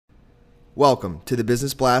Welcome to the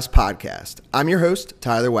Business Blast podcast. I'm your host,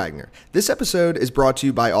 Tyler Wagner. This episode is brought to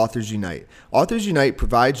you by Authors Unite. Authors Unite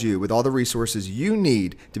provides you with all the resources you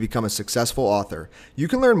need to become a successful author. You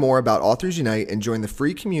can learn more about Authors Unite and join the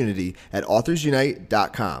free community at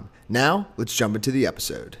authorsunite.com. Now, let's jump into the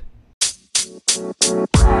episode.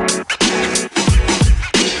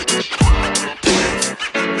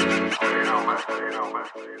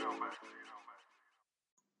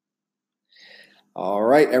 All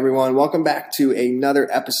right, everyone. Welcome back to another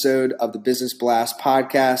episode of the Business Blast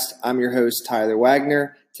podcast. I'm your host, Tyler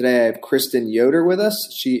Wagner. Today I have Kristen Yoder with us.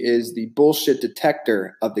 She is the bullshit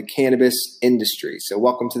detector of the cannabis industry. So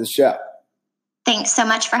welcome to the show. Thanks so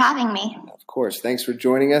much for having me. Of course. Thanks for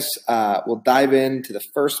joining us. We'll dive into the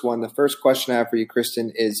first one. The first question I have for you,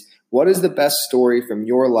 Kristen, is what is the best story from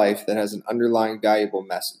your life that has an underlying valuable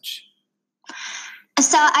message?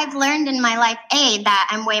 So I've learned in my life, that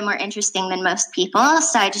I'm way more interesting than most people.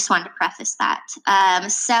 So I just wanted to preface that.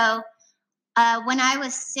 When I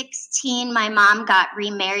was 16, my mom got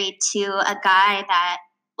remarried to a guy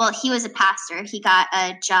he was a pastor. He got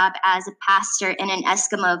a job as a pastor in an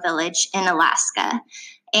Eskimo village in Alaska.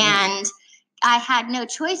 And I had no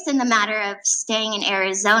choice in the matter of staying in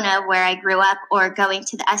Arizona where I grew up or going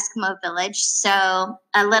to the Eskimo village. So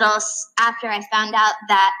a little after I found out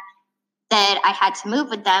that I had to move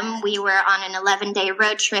with them, we were on an 11-day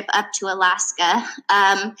road trip up to Alaska.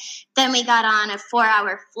 Then we got on a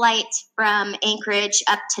 4-hour flight from Anchorage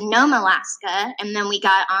up to Nome, Alaska. And then we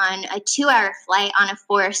got on a 2-hour flight on a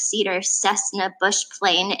 4-seater Cessna bush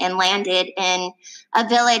plane and landed in a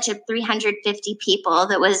village of 350 people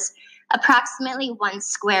that was approximately 1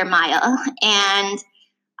 square mile. And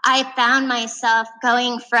I found myself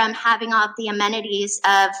going from having all the amenities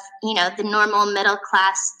of, the normal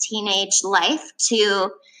middle-class teenage life to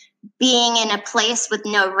being in a place with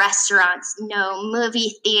no restaurants, no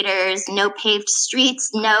movie theaters, no paved streets,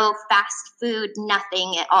 no fast food,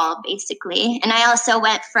 nothing at all, basically. And I also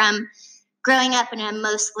went from growing up in a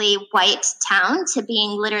mostly white town to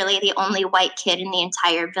being literally the only white kid in the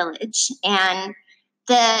entire village. And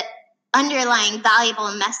the underlying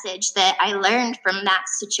valuable message that I learned from that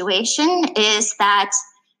situation is that,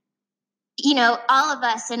 all of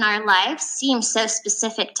us in our lives seem so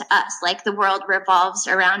specific to us, like the world revolves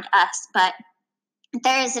around us, but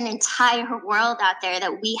there is an entire world out there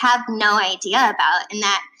that we have no idea about, and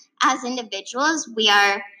that as individuals, we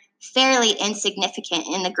are fairly insignificant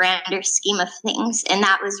in the grander scheme of things, and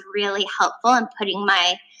that was really helpful in putting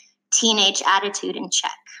my teenage attitude in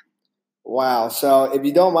check. Wow. So if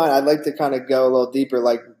you don't mind, I'd like to kind of go a little deeper.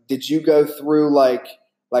 Like, did you go through like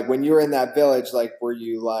when you were in that village, like, were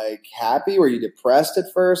you like happy? Were you depressed at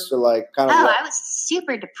first or like kind of? Oh, I was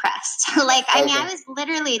super depressed. I was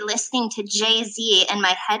literally listening to Jay-Z in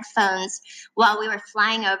my headphones while we were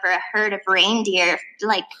flying over a herd of reindeer,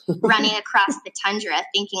 like running across the tundra,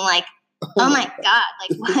 thinking like, oh my God,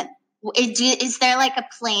 like what? Is there like a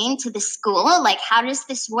plane to the school? Like, how does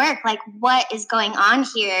this work? Like, what is going on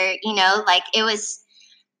here?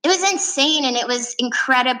 It was insane, and it was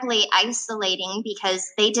incredibly isolating because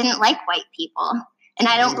they didn't like white people, and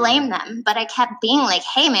I don't blame them. But I kept being like,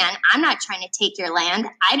 hey man, I'm not trying to take your land.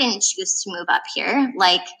 I didn't choose to move up here.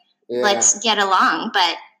 Let's get along.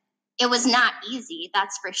 But it was not easy,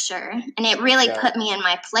 that's for sure. And it really put me in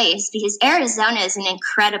my place because Arizona is an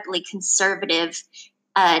incredibly conservative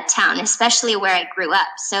town, especially where I grew up.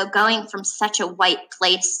 So going from such a white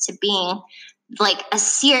place to being like a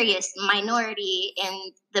serious minority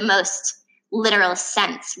in the most literal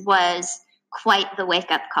sense was quite the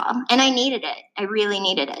wake-up call. And I needed it. I really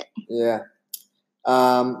needed it. Yeah.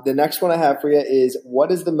 The next one I have for you is,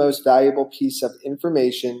 what is the most valuable piece of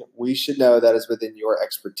information we should know that is within your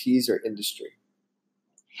expertise or industry?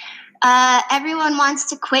 Everyone wants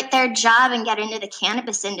to quit their job and get into the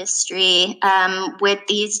cannabis industry with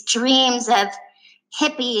these dreams of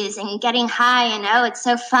hippies and getting high and, it's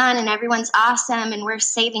so fun and everyone's awesome and we're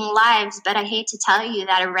saving lives. But I hate to tell you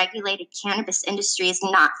that a regulated cannabis industry is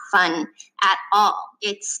not fun at all.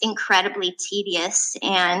 It's incredibly tedious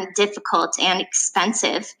and difficult and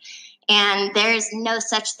expensive. And there's no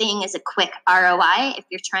such thing as a quick ROI if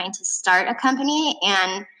you're trying to start a company,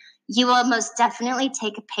 and you will most definitely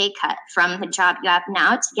take a pay cut from the job you have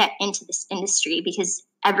now to get into this industry because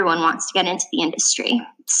everyone wants to get into the industry.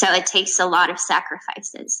 So it takes a lot of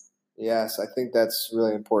sacrifices. Yes, I think that's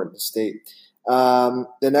really important to state.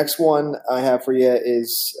 The next one I have for you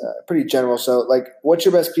is pretty general. So like, what's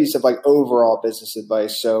your best piece of like overall business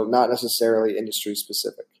advice? So not necessarily industry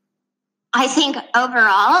specific. I think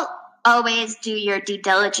overall, always do your due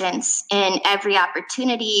diligence in every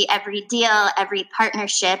opportunity, every deal, every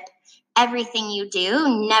partnership. everything you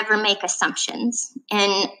do, never make assumptions.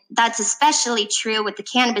 And that's especially true with the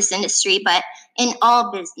cannabis industry, but in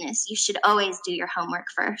all business, you should always do your homework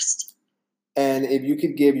first. And if you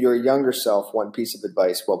could give your younger self one piece of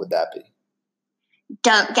advice, what would that be?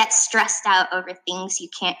 Don't get stressed out over things you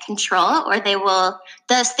can't control, or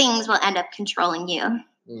those things will end up controlling you.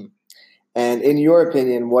 And in your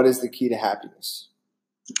opinion, what is the key to happiness?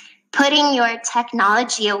 Putting your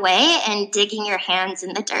technology away and digging your hands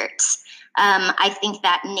in the dirt. I think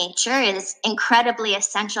that nature is incredibly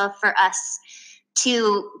essential for us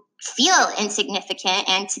to feel insignificant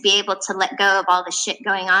and to be able to let go of all the shit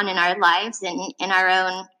going on in our lives and in our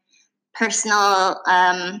own personal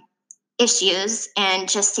issues, and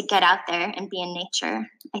just to get out there and be in nature.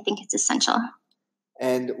 I think it's essential.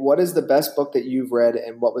 And what is the best book that you've read,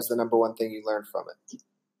 and what was the number one thing you learned from it?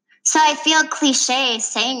 So I feel cliche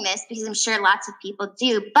saying this because I'm sure lots of people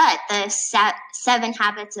do, but the 7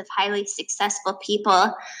 Habits of Highly Successful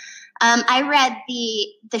People, I read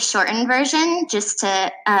the shortened version just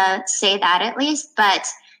to say that at least, but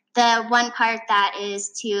the one part that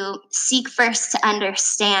is to seek first to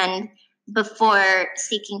understand before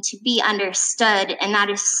seeking to be understood. And that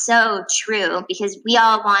is so true, because we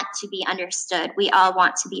all want to be understood. We all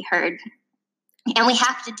want to be heard. And we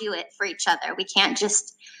have to do it for each other. We can't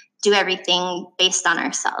just do everything based on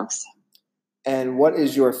ourselves. And what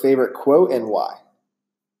is your favorite quote and why?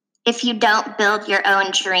 If you don't build your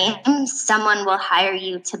own dreams, someone will hire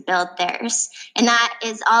you to build theirs. And that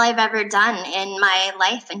is all I've ever done in my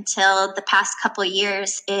life until the past couple of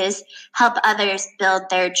years, is help others build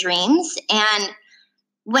their dreams. And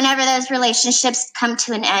whenever those relationships come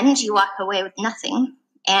to an end, you walk away with nothing.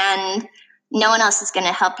 And no one else is going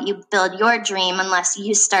to help you build your dream unless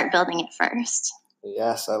you start building it first.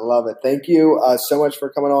 Yes, I love it. Thank you so much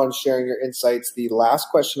for coming on and sharing your insights. The last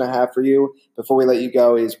question I have for you before we let you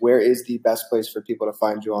go is, where is the best place for people to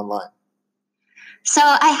find you online? So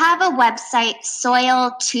I have a website,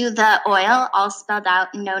 Soil to the Oil, all spelled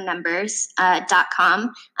out, no numbers,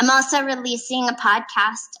 .com. I'm also releasing a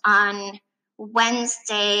podcast on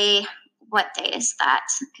Wednesday. What day is that?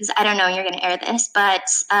 Because I don't know when you're going to air this, but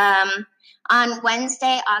on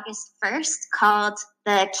Wednesday, August 1st, called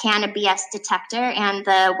the Cannabis Detector, and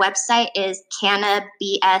the website is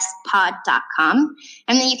cannabispod.com.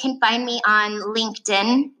 And then you can find me on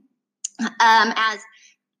LinkedIn as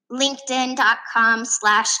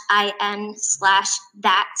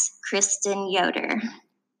linkedin.com/in/that Kristen Yoder.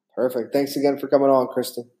 Perfect. Thanks again for coming on,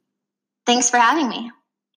 Kristen. Thanks for having me.